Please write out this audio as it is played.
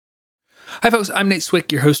Hi, folks. I'm Nate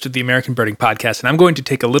Swick, your host of the American Birding Podcast, and I'm going to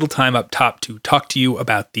take a little time up top to talk to you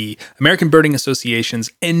about the American Birding Association's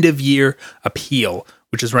end-of-year appeal,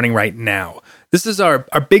 which is running right now. This is our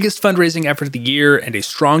biggest fundraising effort of the year, and a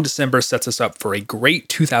strong December sets us up for a great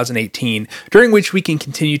 2018, during which we can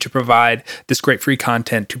continue to provide this great free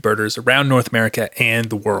content to birders around North America and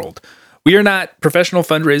the world. We are not professional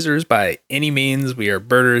fundraisers by any means. We are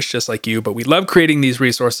birders just like you, but we love creating these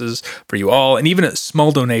resources for you all, and even a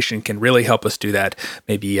small donation can really help us do that.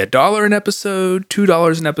 Maybe $1 an episode,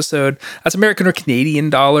 $2 an episode. That's American or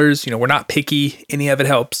Canadian dollars. We're not picky. Any of it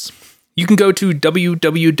helps. You can go to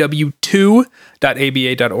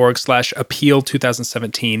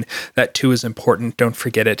www.aba.org/appeal2017. That 2 is important. Don't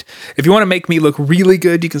forget it. If you want to make me look really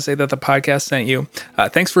good, you can say that the podcast sent you.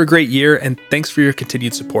 Thanks for a great year, and thanks for your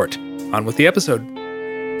continued support. On with the episode.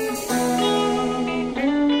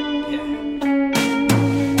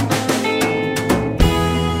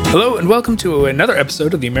 Hello and welcome to another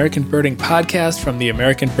episode of the American Birding Podcast from the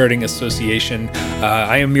American Birding Association.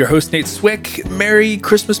 I am your host, Nate Swick. Merry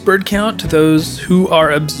Christmas bird count to those who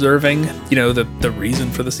are observing, the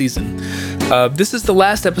reason for the season. This is the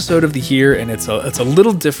last episode of the year, and it's a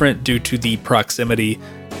little different due to the proximity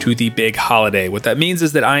to the big holiday. What that means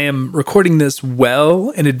is that I am recording this well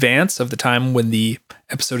in advance of the time when the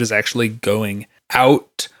episode is actually going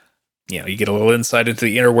out. You get a little insight into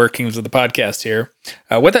the inner workings of the podcast here.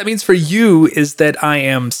 What that means for you is that I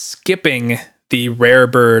am skipping the rare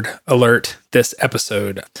bird alert this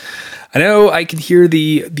episode. I know I can hear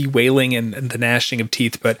the wailing and the gnashing of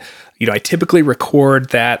teeth, but I typically record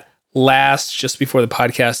that last just before the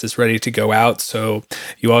podcast is ready to go out, so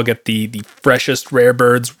you all get the freshest rare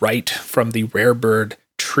birds right from the rare bird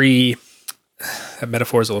tree. That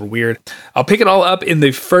metaphor is a little weird. I'll pick it all up in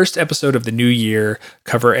the first episode of the new year,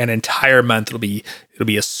 cover an entire month. It'll be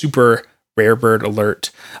a super rare bird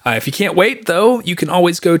alert. If you can't wait, though, you can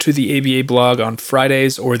always go to the ABA blog on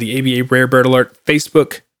Fridays or the ABA Rare Bird Alert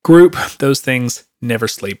Facebook group. Those things never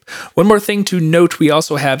sleep. One more thing to note, we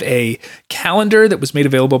also have a calendar that was made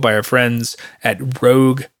available by our friends at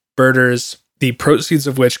Rogue Birders, the proceeds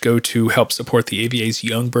of which go to help support the ABA's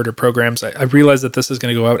Young Birder programs. I realize that this is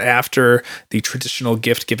going to go out after the traditional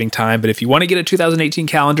gift-giving time, but if you want to get a 2018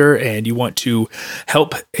 calendar and you want to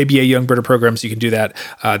help ABA Young Birder programs, you can do that.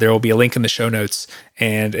 There will be a link in the show notes,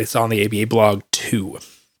 and it's on the ABA blog too.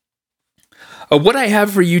 What I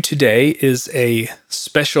have for you today is a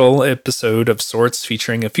special episode of sorts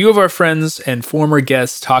featuring a few of our friends and former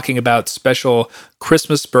guests talking about special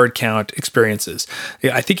Christmas bird count experiences.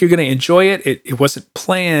 I think you're going to enjoy it. It wasn't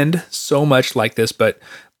planned so much like this, but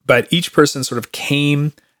each person sort of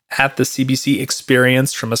came at the CBC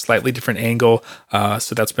experience from a slightly different angle.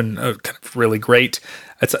 So that's been kind of really great.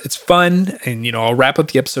 It's fun, and I'll wrap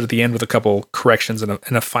up the episode at the end with a couple corrections and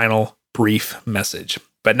a final brief message.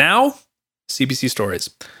 But now, CBC stories.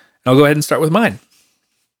 I'll go ahead and start with mine.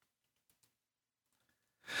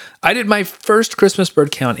 I did my first Christmas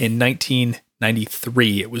bird count in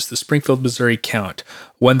 1993. It was the Springfield, Missouri count,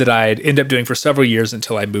 one that I'd end up doing for several years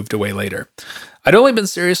until I moved away later. I'd only been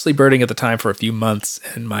seriously birding at the time for a few months,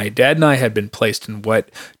 and my dad and I had been placed in what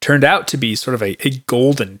turned out to be sort of a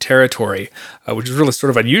golden territory, which is really sort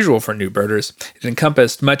of unusual for new birders. It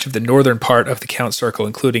encompassed much of the northern part of the count circle,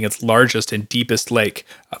 including its largest and deepest lake,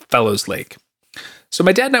 Fellows Lake. So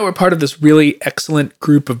my dad and I were part of this really excellent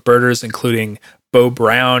group of birders, including Bo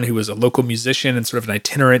Brown, who was a local musician and sort of an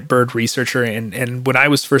itinerant bird researcher. And when I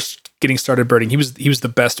was first getting started birding, he was the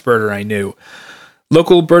best birder I knew.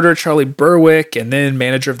 Local birder Charlie Berwick, and then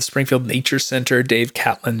manager of the Springfield Nature Center, Dave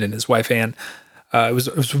Catlin, and his wife Ann. It was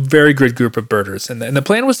a very good group of birders. And the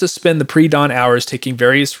plan was to spend the pre-dawn hours taking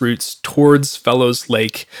various routes towards Fellows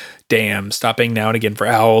Lake Dam, stopping now and again for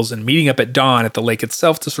owls, and meeting up at dawn at the lake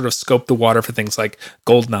itself to sort of scope the water for things like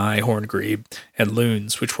goldeneye, horned grebe, and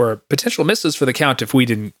loons, which were potential misses for the count if we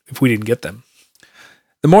didn't get them.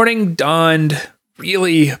 The morning dawned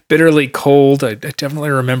really bitterly cold. I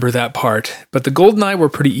definitely remember that part. But the goldeneye were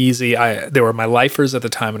pretty easy. They were my lifers at the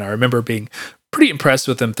time, and I remember being pretty impressed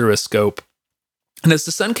with them through a scope. And as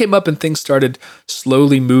the sun came up and things started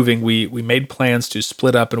slowly moving, we made plans to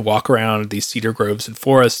split up and walk around these cedar groves and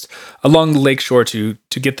forests along the lakeshore to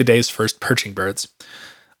get the day's first perching birds.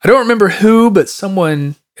 I don't remember who, but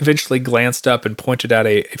someone eventually glanced up and pointed out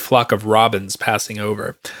a flock of robins passing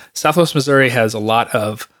over. Southwest Missouri has a lot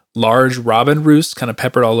of large robin roosts kind of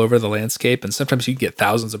peppered all over the landscape, and sometimes you can get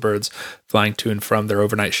thousands of birds flying to and from their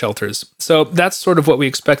overnight shelters. So that's sort of what we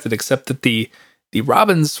expected, except that the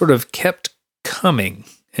robins sort of kept coming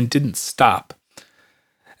and didn't stop.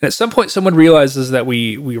 And at some point, someone realizes that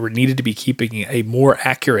we were needed to be keeping a more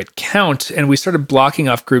accurate count, and we started blocking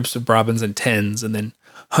off groups of robins in tens, and then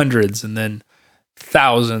hundreds, and then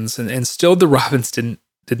thousands, and still the robins didn't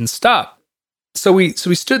stop. So we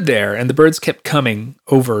stood there, and the birds kept coming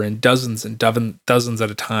over in dozens and dozens at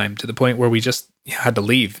a time, to the point where we just had to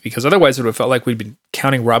leave, because otherwise it would have felt like we'd been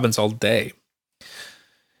counting robins all day.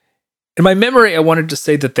 In my memory, I wanted to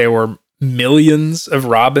say that there were millions of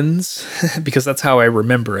robins, because that's how I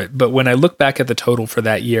remember it. But when I look back at the total for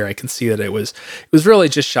that year, I can see that it was really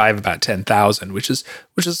just shy of about 10,000, which is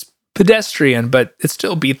pedestrian, but it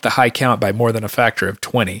still beat the high count by more than a factor of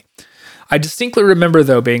 20. I distinctly remember,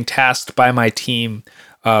 though, being tasked by my team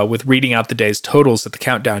with reading out the day's totals at the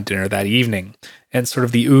countdown dinner that evening, and sort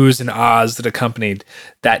of the oohs and ahs that accompanied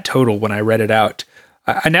that total when I read it out.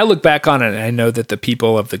 I now look back on it, and I know that the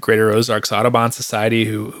people of the Greater Ozarks Audubon Society,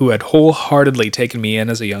 who had wholeheartedly taken me in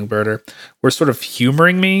as a young birder, were sort of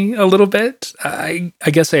humoring me a little bit. I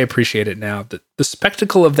guess I appreciate it now. The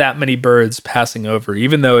spectacle of that many birds passing over,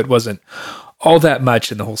 even though it wasn't all that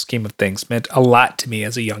much in the whole scheme of things, meant a lot to me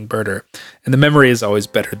as a young birder. And the memory is always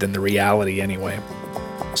better than the reality anyway.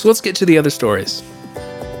 So let's get to the other stories.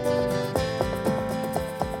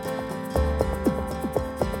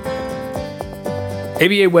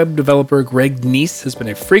 ABA web developer Greg Neese has been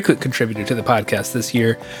a frequent contributor to the podcast this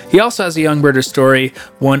year. He also has a young birder story,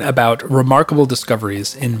 one about remarkable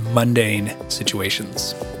discoveries in mundane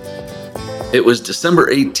situations. It was December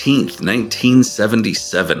 18th,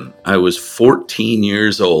 1977. I was 14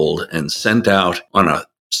 years old and sent out on a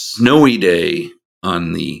snowy day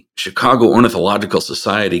on the Chicago Ornithological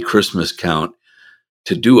Society Christmas count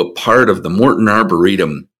to do a part of the Morton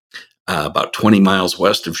Arboretum, about 20 miles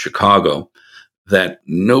west of Chicago, that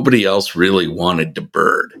nobody else really wanted to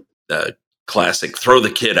bird. The classic, throw the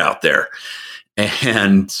kid out there.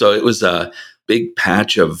 And so it was a big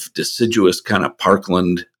patch of deciduous kind of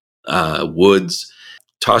parkland woods.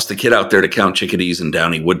 Toss the kid out there to count chickadees and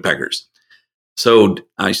downy woodpeckers. So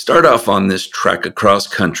I start off on this trek across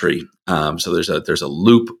country. So there's a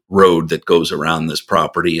loop road that goes around this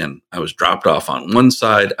property, and I was dropped off on one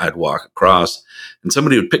side. I'd walk across, and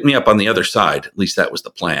somebody would pick me up on the other side. At least that was the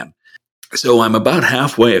plan. So I'm about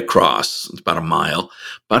halfway across. It's about a mile,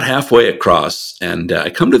 about halfway across, and I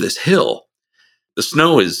come to this hill. The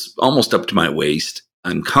snow is almost up to my waist.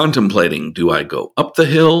 I'm contemplating, do I go up the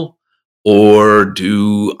hill or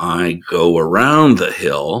do I go around the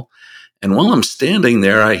hill? And while I'm standing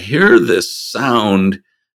there, I hear this sound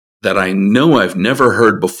that I know I've never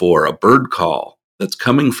heard before, a bird call that's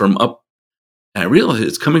coming from up. And I realize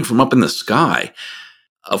it's coming from up in the sky.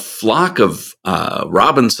 A flock of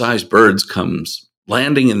robin-sized birds comes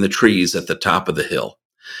landing in the trees at the top of the hill.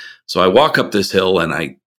 So I walk up this hill and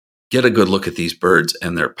I get a good look at these birds,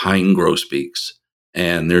 and they're pine grosbeaks.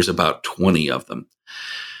 And there's about 20 of them.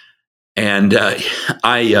 And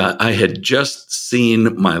I had just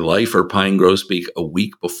seen my lifer pine grosbeak a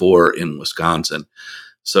week before in Wisconsin.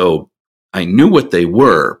 So I knew what they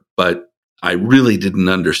were, but I really didn't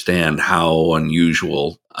understand how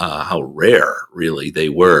unusual, how rare really they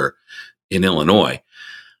were in Illinois.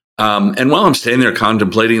 And while I'm standing there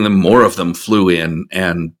contemplating them, more of them flew in,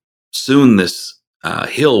 and soon this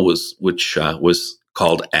hill which was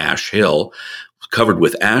called Ash Hill, covered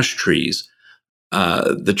with ash trees.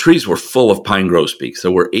 The trees were full of pine grosbeaks.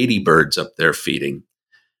 There were 80 birds up there feeding.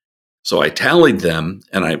 So I tallied them,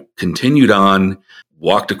 and I continued on,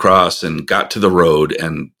 walked across and got to the road,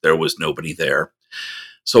 and there was nobody there.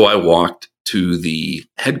 So I walked to the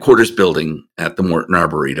headquarters building at the Morton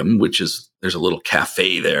Arboretum, there's a little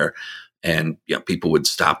cafe there, and people would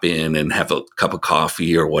stop in and have a cup of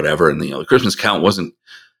coffee or whatever. And the Christmas count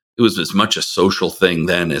it was as much a social thing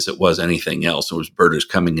then as it was anything else. There was birders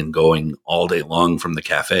coming and going all day long from the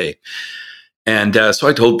cafe. And so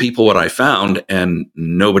I told people what I found, and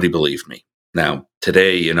nobody believed me. Now,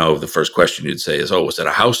 today, the first question you'd say is, was it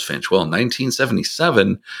a house finch? Well, in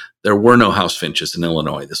 1977, there were no house finches in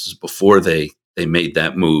Illinois. This was before they made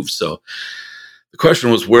that move. So the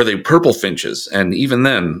question was, were they purple finches? And even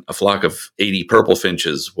then, a flock of 80 purple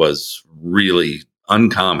finches was really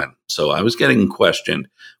uncommon. So I was getting questioned,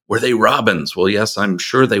 were they robins? Well, yes, I'm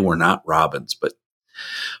sure they were not robins. But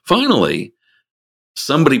finally,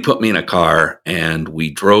 somebody put me in a car, and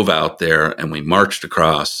we drove out there, and we marched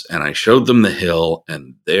across, and I showed them the hill,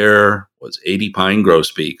 and there was 80 pine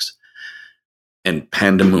grosbeaks, and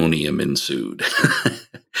pandemonium ensued.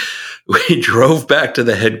 We drove back to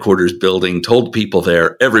the headquarters building, told people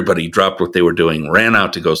there, everybody dropped what they were doing, ran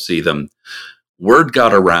out to go see them. Word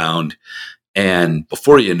got around, and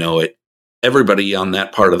before you know it, everybody on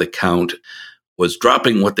that part of the count was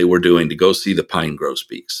dropping what they were doing to go see the pine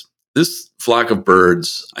grosbeaks. This flock of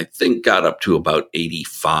birds, I think, got up to about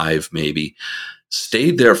 85 maybe,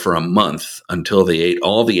 stayed there for a month until they ate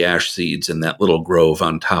all the ash seeds in that little grove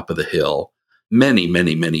on top of the hill. Many,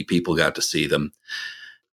 many, many people got to see them.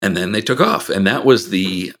 And then they took off. And that was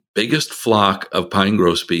the biggest flock of pine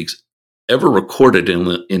grosbeaks ever recorded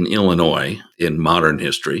in Illinois in modern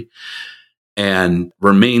history, and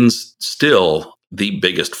remains still the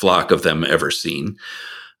biggest flock of them ever seen.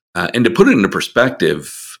 And to put it into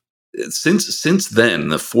perspective, since then,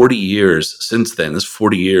 the 40 years since then, this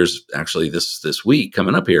 40 years actually this week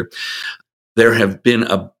coming up here, there have been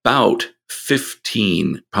about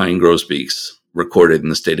 15 pine grosbeaks recorded in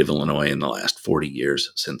the state of Illinois in the last 40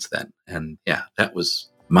 years since then. And yeah, that was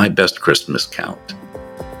my best Christmas count.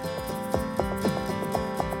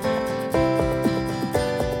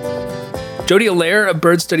 Jody Allaire of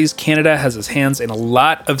Bird Studies Canada has his hands in a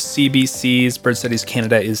lot of CBCs. Bird Studies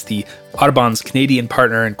Canada is the Audubon's Canadian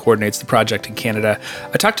partner and coordinates the project in Canada.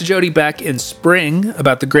 I talked to Jody back in spring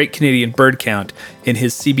about the Great Canadian Bird Count. In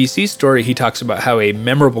his CBC story, he talks about how a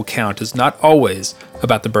memorable count is not always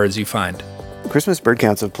about the birds you find. Christmas bird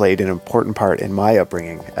counts have played an important part in my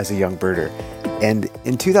upbringing as a young birder. And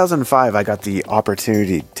in 2005, I got the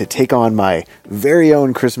opportunity to take on my very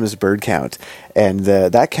own Christmas bird count. And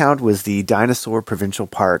that count was the Dinosaur Provincial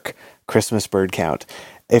Park Christmas bird count.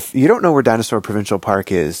 If you don't know where Dinosaur Provincial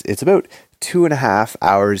Park is, it's about 2.5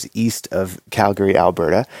 hours east of Calgary,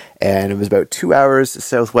 Alberta. And it was about 2 hours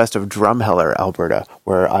southwest of Drumheller, Alberta,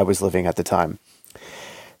 where I was living at the time.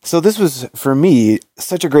 So this was, for me,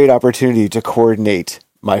 such a great opportunity to coordinate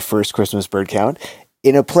my first Christmas bird count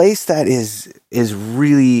in a place that is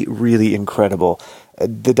really, really incredible.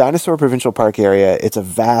 The Dinosaur Provincial Park area, it's a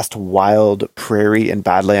vast, wild prairie and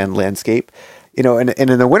badland landscape. You know, and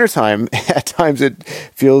in the wintertime, at times it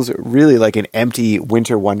feels really like an empty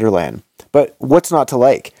winter wonderland. But what's not to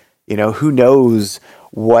like? You know, who knows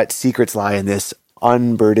what secrets lie in this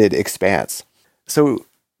unbirded expanse? So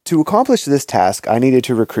to accomplish this task, I needed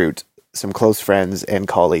to recruit some close friends and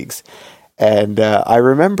colleagues. And I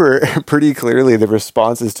remember pretty clearly the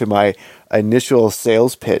responses to my initial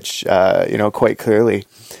sales pitch, quite clearly.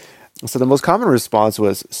 So the most common response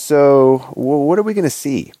was, so what are we going to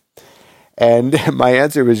see? And my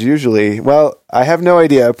answer was usually, well, I have no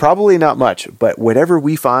idea, probably not much, but whatever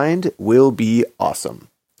we find will be awesome.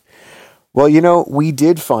 Well, we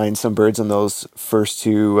did find some birds on those first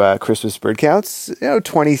two Christmas bird counts,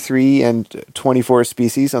 23 and 24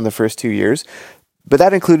 species on the first 2 years. But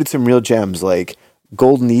that included some real gems like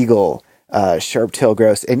golden eagle, sharp-tailed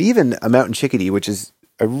grouse, and even a mountain chickadee, which is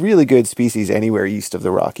a really good species anywhere east of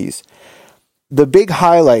the Rockies. The big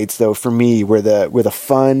highlights, though, for me were the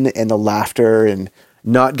fun and the laughter and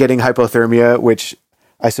not getting hypothermia, which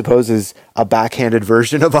I suppose is a backhanded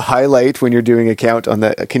version of a highlight when you're doing a count on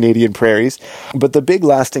the Canadian prairies. But the big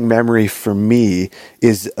lasting memory for me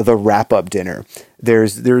is the wrap-up dinner.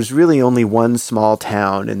 There's really only one small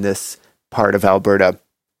town in this part of Alberta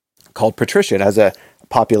called Patricia. It has a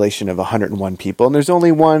population of 101 people, and there's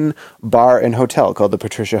only one bar and hotel called the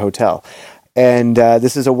Patricia Hotel. And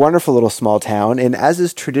this is a wonderful little small town, and as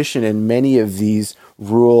is tradition in many of these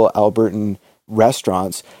rural Albertan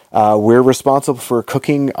restaurants, we're responsible for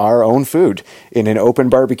cooking our own food in an open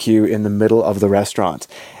barbecue in the middle of the restaurant.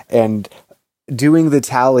 And doing the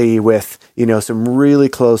tally with, some really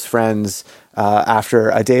close friends after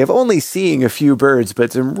a day of only seeing a few birds,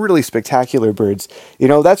 but some really spectacular birds,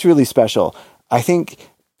 that's really special. I think,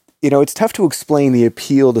 it's tough to explain the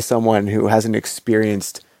appeal to someone who hasn't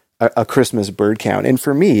experienced a Christmas bird count. And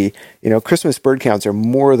for me, Christmas bird counts are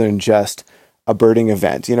more than just a birding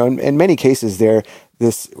event. In many cases, they're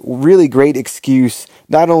this really great excuse,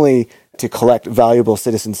 not only to collect valuable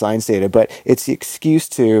citizen science data, but it's the excuse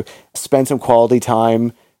to spend some quality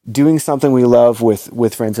time doing something we love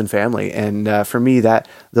with friends and family. And for me,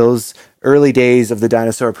 those early days of the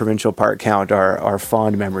Dinosaur Provincial Park count are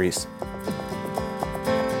fond memories.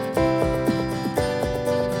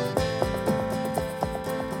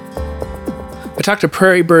 I talked to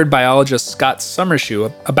prairie bird biologist Scott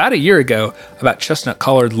Summershoe about a year ago about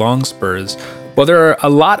chestnut-collared longspurs. While there are a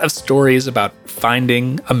lot of stories about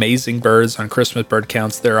finding amazing birds on Christmas bird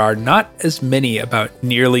counts, there are not as many about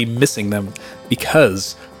nearly missing them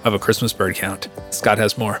because of a Christmas bird count. Scott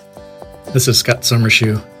has more. This is Scott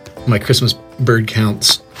Summershoe. My Christmas bird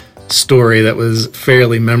counts story that was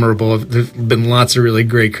fairly memorable. There have been lots of really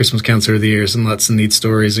great Christmas counts over the years and lots of neat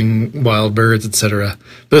stories and wild birds, etc.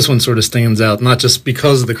 This one sort of stands out, not just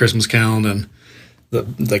because of the Christmas count and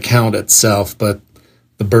the count itself, but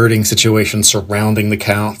the birding situation surrounding the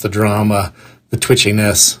count, the drama, the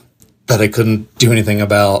twitchiness, that I couldn't do anything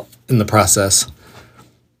about in the process.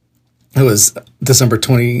 It was December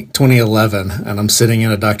 2011, and I'm sitting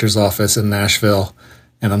in a doctor's office in Nashville,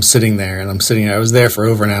 and I'm sitting there. I was there for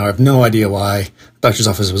over an hour. I have no idea why. The doctor's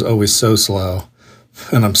office was always so slow.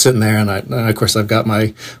 And I'm sitting there, and of course, I've got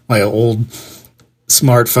my old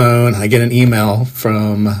smartphone. I get an email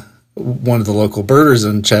from one of the local birders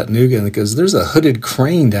in Chattanooga, and it goes, there's a hooded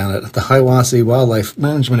crane down at the Hiwassee Wildlife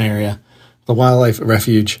Management Area, the wildlife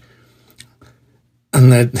refuge. And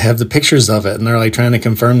they have the pictures of it, and they're like trying to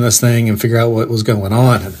confirm this thing and figure out what was going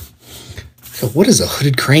on. And I go, what is a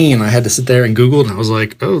hooded crane? I had to sit there and Google it, and I was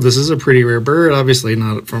like, oh, this is a pretty rare bird, obviously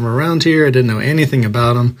not from around here. I didn't know anything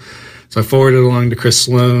about them. So I forwarded it along to Chris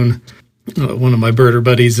Sloan, one of my birder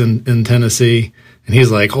buddies in Tennessee, and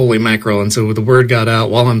he's like, holy mackerel. And so the word got out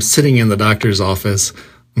while I'm sitting in the doctor's office.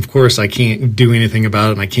 Of course, I can't do anything about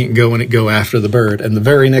it, and I can't go after the bird. And the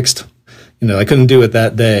very next, I couldn't do it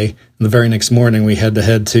that day. And the very next morning, we had to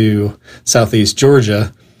head to southeast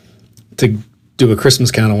Georgia to do a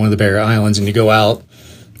Christmas count on one of the barrier islands. And you go out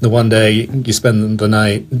the one day, you spend the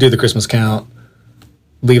night, do the Christmas count,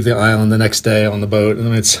 leave the island the next day on the boat.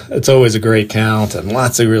 And it's always a great count and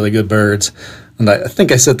lots of really good birds. And I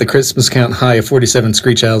think I set the Christmas count high of 47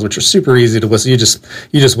 screech owls, which are super easy to whistle. You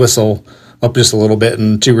just whistle up just a little bit,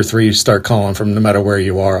 and 2 or 3 start calling from no matter where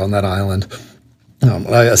you are on that island.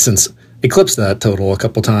 I since eclipsed that total a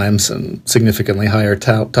couple times and significantly higher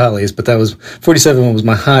tallies, but 47 was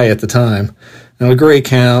my high at the time. And a great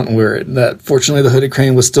count. Fortunately, the hooded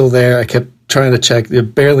crane was still there. I kept trying to check. There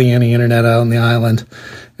barely any internet out on the island.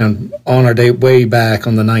 And on our day way back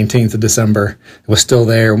on the 19th of December, it was still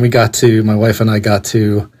there. And my wife and I got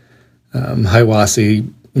to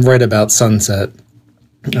Hiwassee right about sunset.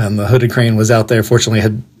 And the hooded crane was out there.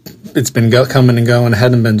 Fortunately, it's been coming and going. It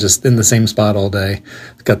hadn't been just in the same spot all day.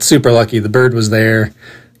 Got super lucky. The bird was there.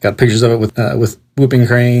 Got pictures of it with whooping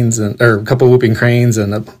cranes or a couple of whooping cranes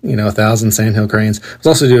and 1,000 sandhill cranes. I was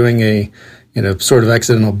also doing a sort of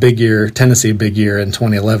accidental Tennessee big year in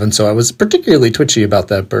 2011. So I was particularly twitchy about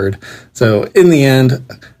that bird. So in the end,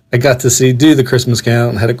 I got to do the Christmas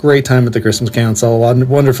count, had a great time at the Christmas count, saw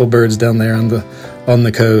wonderful birds down there on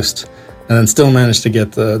the coast, and then still managed to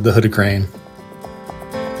get the hooded crane.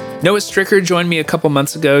 Noah Stricker joined me a couple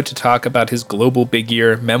months ago to talk about his global big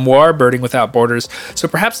year memoir, Birding Without Borders, so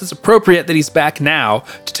perhaps it's appropriate that he's back now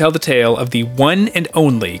to tell the tale of the one and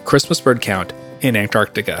only Christmas bird count in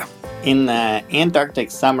Antarctica. In the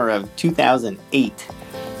Antarctic summer of 2008,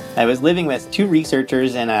 I was living with 2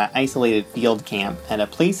 researchers in an isolated field camp at a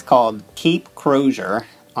place called Cape Crozier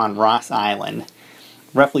on Ross Island,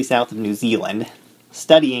 roughly south of New Zealand,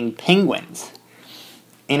 studying penguins.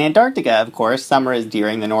 In Antarctica, of course, summer is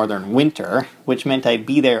during the northern winter, which meant I'd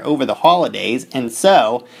be there over the holidays, and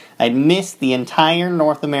so I'd miss the entire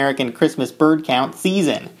North American Christmas bird count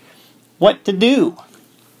season. What to do?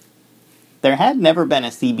 There had never been a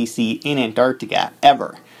CBC in Antarctica,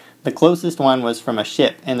 ever. The closest one was from a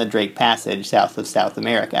ship in the Drake Passage south of South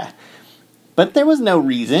America. But there was no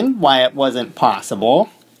reason why it wasn't possible.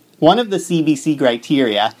 One of the CBC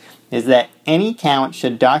criteria is that any count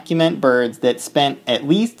should document birds that spent at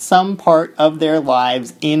least some part of their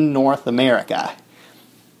lives in North America.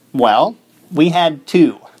 Well, we had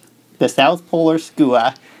 2, the South Polar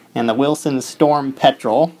skua and the Wilson storm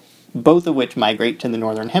petrel, both of which migrate to the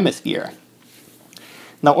Northern Hemisphere.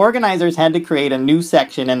 The organizers had to create a new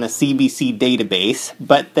section in the CBC database,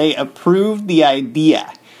 but they approved the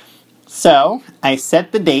idea. So, I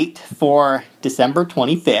set the date for December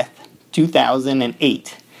 25th,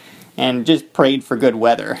 2008. And just prayed for good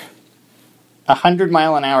weather. A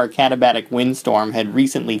 100-mile-an-hour Katabatic windstorm had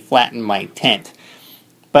recently flattened my tent.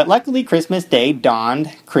 But luckily Christmas Day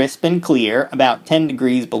dawned crisp and clear, about 10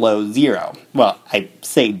 degrees below zero. Well, I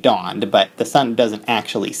say dawned, but the sun doesn't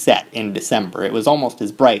actually set in December. It was almost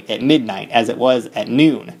as bright at midnight as it was at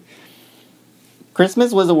noon.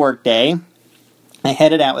 Christmas was a work day. I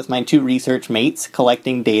headed out with my 2 research mates,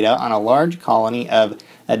 collecting data on a large colony of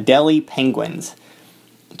Adelie penguins.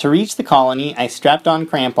 To reach the colony, I strapped on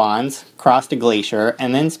crampons, crossed a glacier,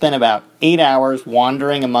 and then spent about 8 hours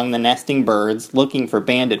wandering among the nesting birds looking for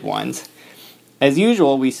banded ones. As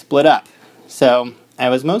usual, we split up, so I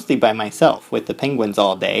was mostly by myself with the penguins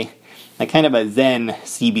all day, a kind of a Zen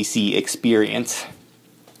CBC experience.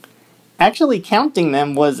 Actually counting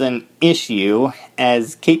them was an issue,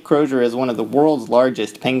 as Cape Crozier is one of the world's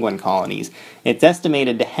largest penguin colonies. It's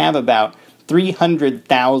estimated to have about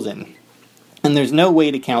 300,000. And there's no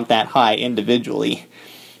way to count that high individually.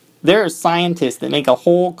 There are scientists that make a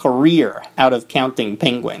whole career out of counting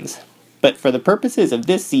penguins. But for the purposes of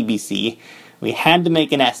this CBC, we had to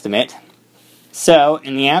make an estimate, So,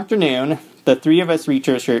 in the afternoon, the three of us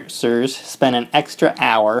researchers spent an extra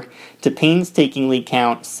hour to painstakingly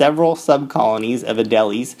count several subcolonies of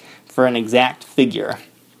Adeles for an exact figure.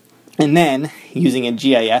 And then, using a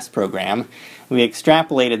GIS program, we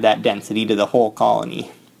extrapolated that density to the whole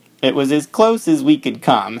colony. It was as close as we could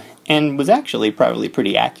come, and was actually probably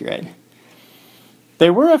pretty accurate.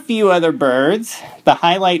 There were a few other birds. The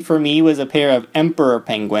highlight for me was a pair of emperor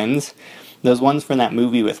penguins, those ones from that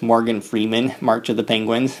movie with Morgan Freeman, March of the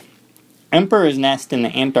Penguins. Emperors nest in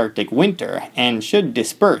the Antarctic winter and should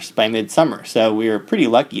disperse by midsummer, so we were pretty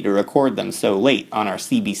lucky to record them so late on our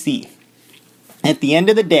CBC. At the end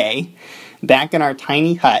of the day, back in our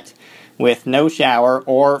tiny hut, with no shower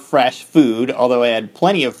or fresh food, although I had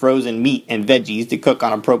plenty of frozen meat and veggies to cook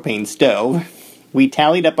on a propane stove, we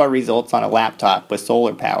tallied up our results on a laptop with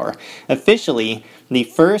solar power. Officially, the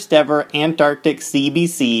first ever Antarctic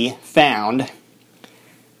CBC found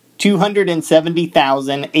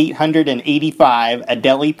 270,885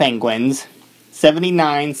 Adelie penguins,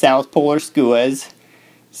 79 South Polar skuas,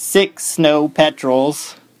 6 snow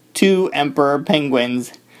petrels, 2 emperor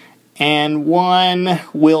penguins, and 1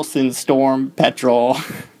 Wilson storm petrel.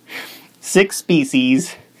 6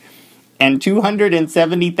 species, and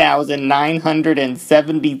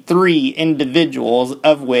 270,973 individuals,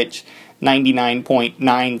 of which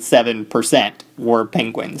 99.97% were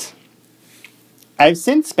penguins. I've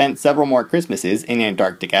since spent several more Christmases in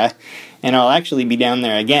Antarctica, and I'll actually be down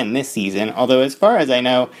there again this season, although as far as I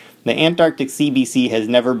know, the Antarctic CBC has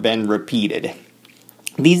never been repeated.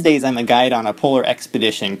 These days I'm a guide on a polar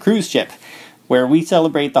expedition cruise ship, where we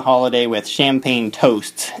celebrate the holiday with champagne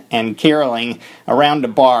toasts and caroling around a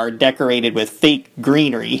bar decorated with fake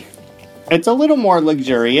greenery. It's a little more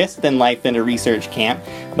luxurious than life in a research camp,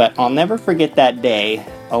 but I'll never forget that day,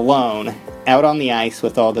 alone, out on the ice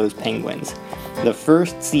with all those penguins. The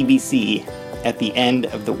first CBC at the end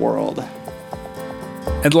of the world.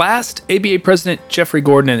 And last, ABA President Jeffrey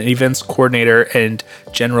Gordon and events coordinator and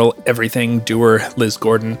general everything doer Liz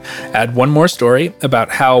Gordon add one more story about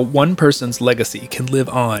how one person's legacy can live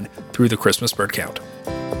on through the Christmas bird count.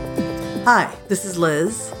 Hi, this is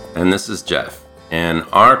Liz. And this is Jeff. And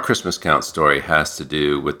our Christmas count story has to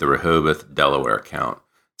do with the Rehoboth, Delaware count.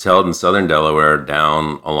 It's held in southern Delaware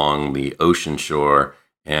down along the ocean shore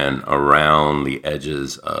and around the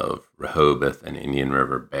edges of Rehoboth and Indian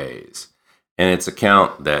River bays. And it's a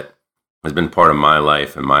count that has been part of my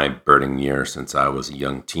life and my birding year since I was a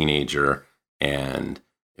young teenager. And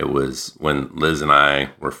it was when Liz and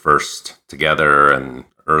I were first together and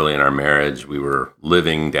early in our marriage, we were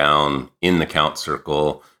living down in the count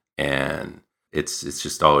circle. And it's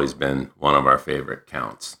just always been one of our favorite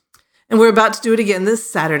counts. And we're about to do it again this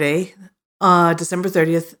Saturday, December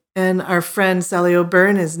 30th. And our friend Sally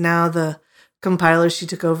O'Byrne is now the compiler. She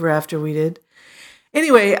took over after we did.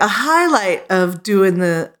 Anyway, a highlight of doing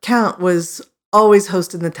the count was always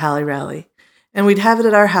hosting the tally rally. And we'd have it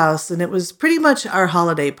at our house, and it was pretty much our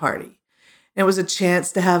holiday party. It was a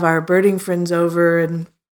chance to have our birding friends over, and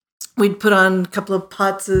we'd put on a couple of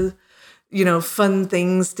pots of, fun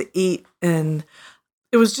things to eat. And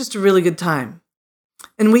it was just a really good time.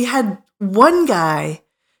 And we had one guy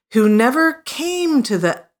who never came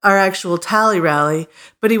to our actual tally rally,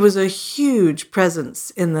 but he was a huge presence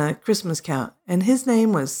in the Christmas count, and his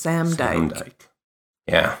name was Sam Dyke.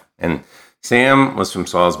 Yeah, and Sam was from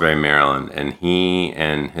Salisbury, Maryland, and he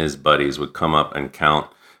and his buddies would come up and count.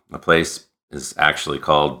 The place is actually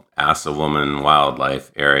called Assawoman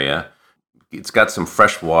Wildlife Area. It's got some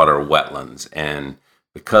freshwater wetlands, and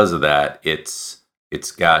because of that, it's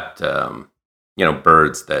got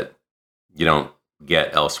birds that you don't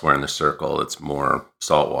get elsewhere in the circle. It's more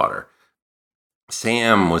saltwater.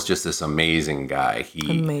 Sam was just this amazing guy.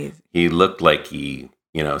 He looked like he,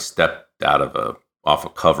 stepped out of off a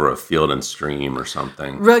cover of Field and Stream or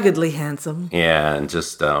something. Ruggedly handsome. Yeah, and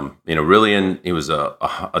just really he was a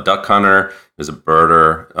duck hunter. He was a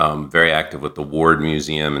birder, very active with the Ward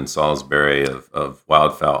Museum in Salisbury of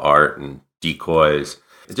wildfowl art and decoys.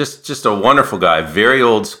 Just a wonderful guy, very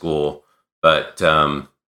old school, but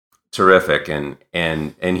terrific, and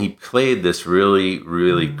he played this really,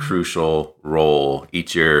 really crucial role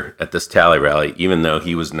each year at this tally rally, even though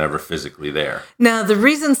he was never physically there. Now, the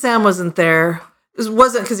reason Sam wasn't there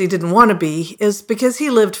wasn't because he didn't want to be, is because he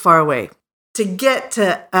lived far away. To get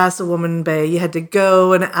to Assawoman Bay, you had to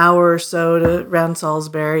go an hour or so around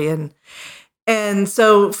Salisbury, and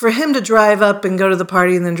so for him to drive up and go to the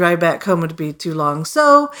party and then drive back home would be too long.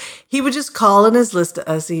 So he would just call in his list to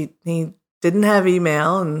us. He didn't have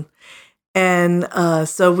email, and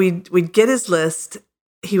so we'd get his list.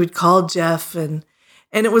 He would call Jeff, and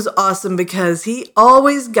it was awesome because he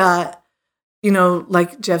always got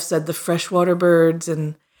like Jeff said, the freshwater birds.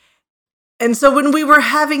 And so when we were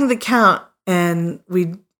having the count and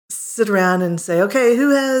we'd sit around and say, okay, who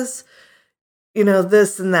has,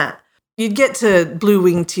 this and that, you'd get to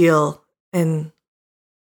blue-winged teal and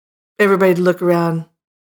everybody'd look around.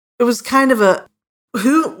 It was kind of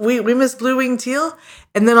we missed blue-winged teal.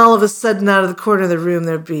 And then all of a sudden out of the corner of the room,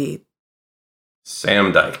 there'd be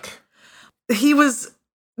Sam Dyke. He was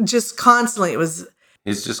just constantly,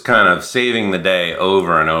 he's just kind of saving the day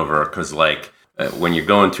over and over because when you're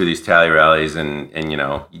going through these tally rallies and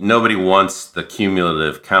nobody wants the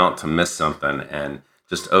cumulative count to miss something, and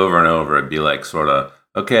just over and over it'd be like sort of,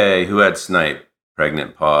 okay, who had snipe?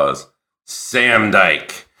 Pregnant pause. Sam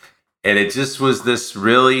Dyke. And it just was this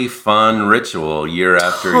really fun ritual year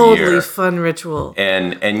after year. Totally fun ritual.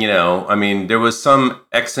 And there was some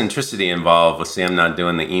eccentricity involved with Sam not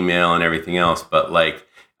doing the email and everything else, but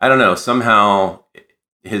I don't know, somehow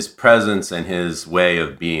his presence and his way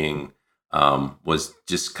of being was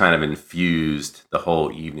just kind of infused the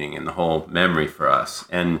whole evening and the whole memory for us.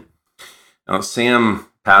 And Sam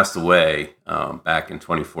passed away back in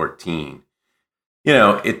 2014.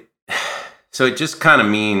 So it just kind of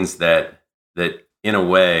means that in a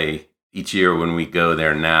way, each year when we go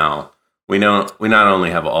there now, we not only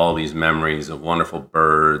have all these memories of wonderful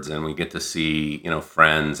birds and we get to see,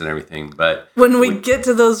 friends and everything, but when we get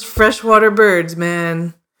to those freshwater birds,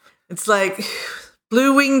 man, it's like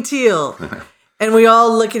blue-winged teal. And we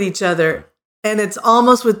all look at each other and it's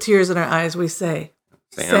almost with tears in our eyes. We say,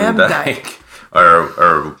 Sam Dyke.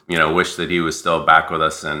 or wish that he was still back with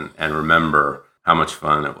us and remember how much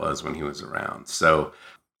fun it was when he was around. So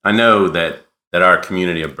I know that our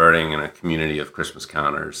community of birding and a community of Christmas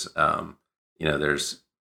counters, there's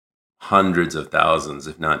hundreds of thousands,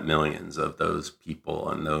 if not millions, of those people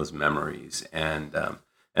and those memories. And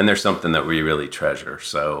there's something that we really treasure.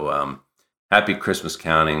 So happy Christmas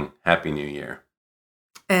counting. Happy New Year.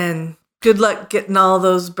 And good luck getting all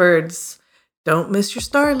those birds. Don't miss your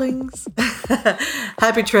starlings.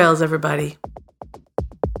 Happy trails, everybody.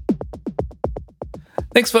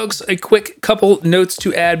 Thanks, folks. A quick couple notes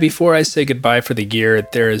to add before I say goodbye for the year.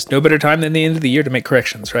 There is no better time than the end of the year to make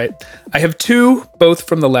corrections, right? I have two, both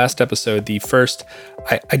from the last episode. The first,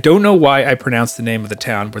 I don't know why I pronounced the name of the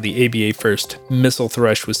town where the ABA first missile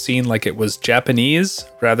thrush was seen like it was Japanese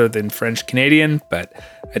rather than French-Canadian, but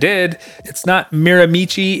I did. It's not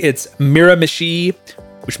Miramichi, it's Miramichi,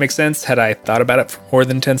 which makes sense had I thought about it for more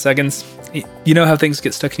than 10 seconds. You know how things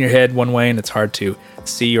get stuck in your head one way and it's hard to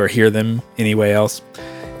see or hear them any way else?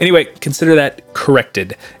 Anyway, consider that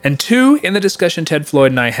corrected. And two, in the discussion Ted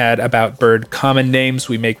Floyd and I had about bird common names,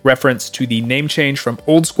 we make reference to the name change from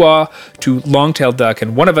Old Squaw to Long-tailed Duck.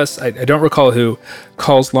 And one of us, I don't recall who,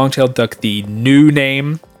 calls Long-tailed Duck the new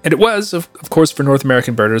name. And it was, of course, for North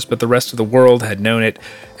American birders, but the rest of the world had known it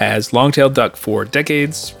as Long-tailed Duck for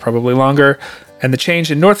decades, probably longer. And the change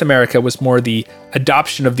in North America was more the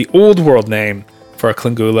adoption of the Old World name for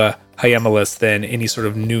Klingula hyemalis than any sort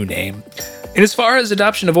of new name. And as far as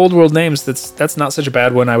adoption of Old World names, that's not such a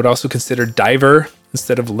bad one. I would also consider diver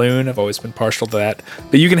instead of loon. I've always been partial to that.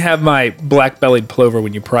 But you can have my black-bellied plover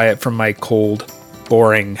when you pry it from my cold,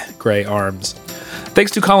 boring gray arms.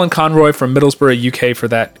 Thanks to Colin Conroy from Middlesbrough, UK for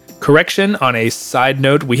that correction. On a side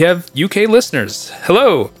note, we have UK listeners.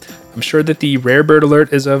 Hello! I'm sure that the Rare Bird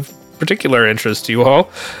Alert is of particular interest to you all.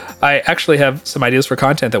 I actually have some ideas for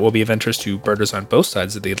content that will be of interest to birders on both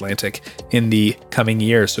sides of the Atlantic in the coming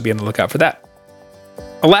year, so be on the lookout for that.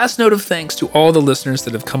 A last note of thanks to all the listeners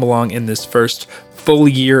that have come along in this first full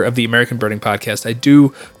year of the American Birding Podcast. I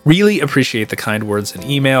do really appreciate the kind words in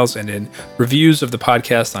emails and in reviews of the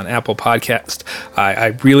podcast on Apple Podcast. I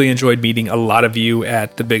really enjoyed meeting a lot of you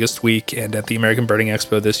at the Biggest Week and at the American Birding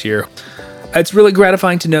Expo this year. It's really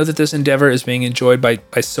gratifying to know that this endeavor is being enjoyed by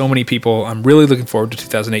so many people. I'm really looking forward to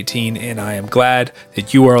 2018, and I am glad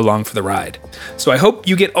that you are along for the ride. So I hope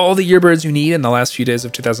you get all the yearbirds you need in the last few days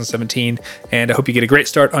of 2017, and I hope you get a great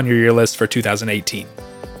start on your year list for 2018.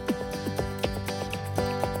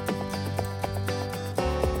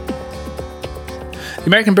 The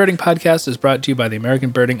American Birding Podcast is brought to you by the American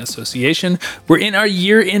Birding Association. We're in our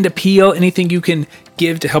year-end appeal. Anything you can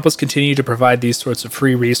give to help us continue to provide these sorts of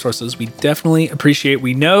free resources, we definitely appreciate.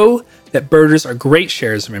 We know that birders are great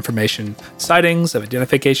sharers of information, sightings, of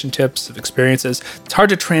identification tips, of experiences. It's hard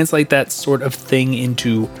to translate that sort of thing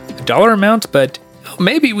into a dollar amount, but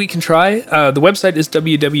maybe we can try. The website is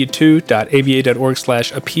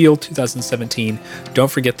www.ava.org/appeal2017.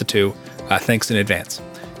 Don't forget the 2. Thanks in advance.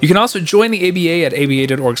 You can also join the ABA at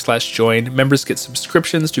aba.org/join. Members get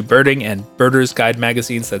subscriptions to Birding and Birders Guide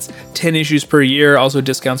magazines. That's 10 issues per year. Also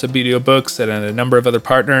discounts on video books and a number of other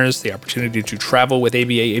partners. The opportunity to travel with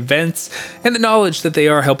ABA events and the knowledge that they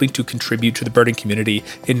are helping to contribute to the birding community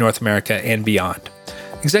in North America and beyond.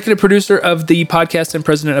 Executive producer of the podcast and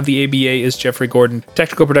president of the ABA is Jeffrey Gordon.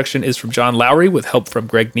 Technical production is from John Lowry with help from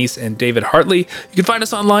Greg Neese and David Hartley. You can find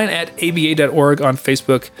us online at aba.org, on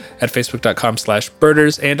Facebook at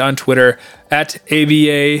facebook.com/birders, and on Twitter at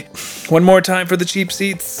ABA. One more time for the cheap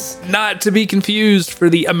seats, not to be confused for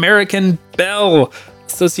the American Bell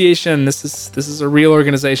Association. This is a real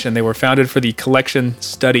organization. They were founded for the collection,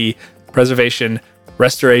 study, preservation,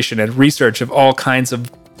 restoration, and research of all kinds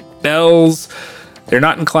of bells. They're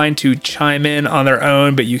not inclined to chime in on their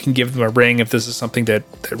own, but you can give them a ring if this is something that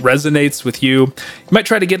resonates with you. You might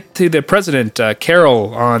try to get to the president,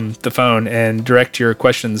 Carol, on the phone and direct your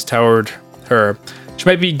questions toward her. She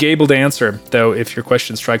might be able to answer, though if your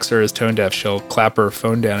question strikes her as tone deaf, she'll clap her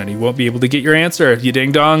phone down and you won't be able to get your answer, you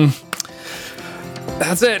ding dong.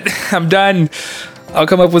 That's it. I'm done. I'll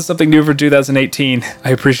come up with something new for 2018.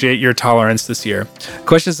 I appreciate your tolerance this year.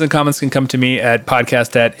 Questions and comments can come to me at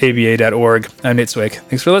podcast@aba.org. I'm Nate Swick.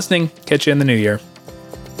 Thanks for listening. Catch you in the new year.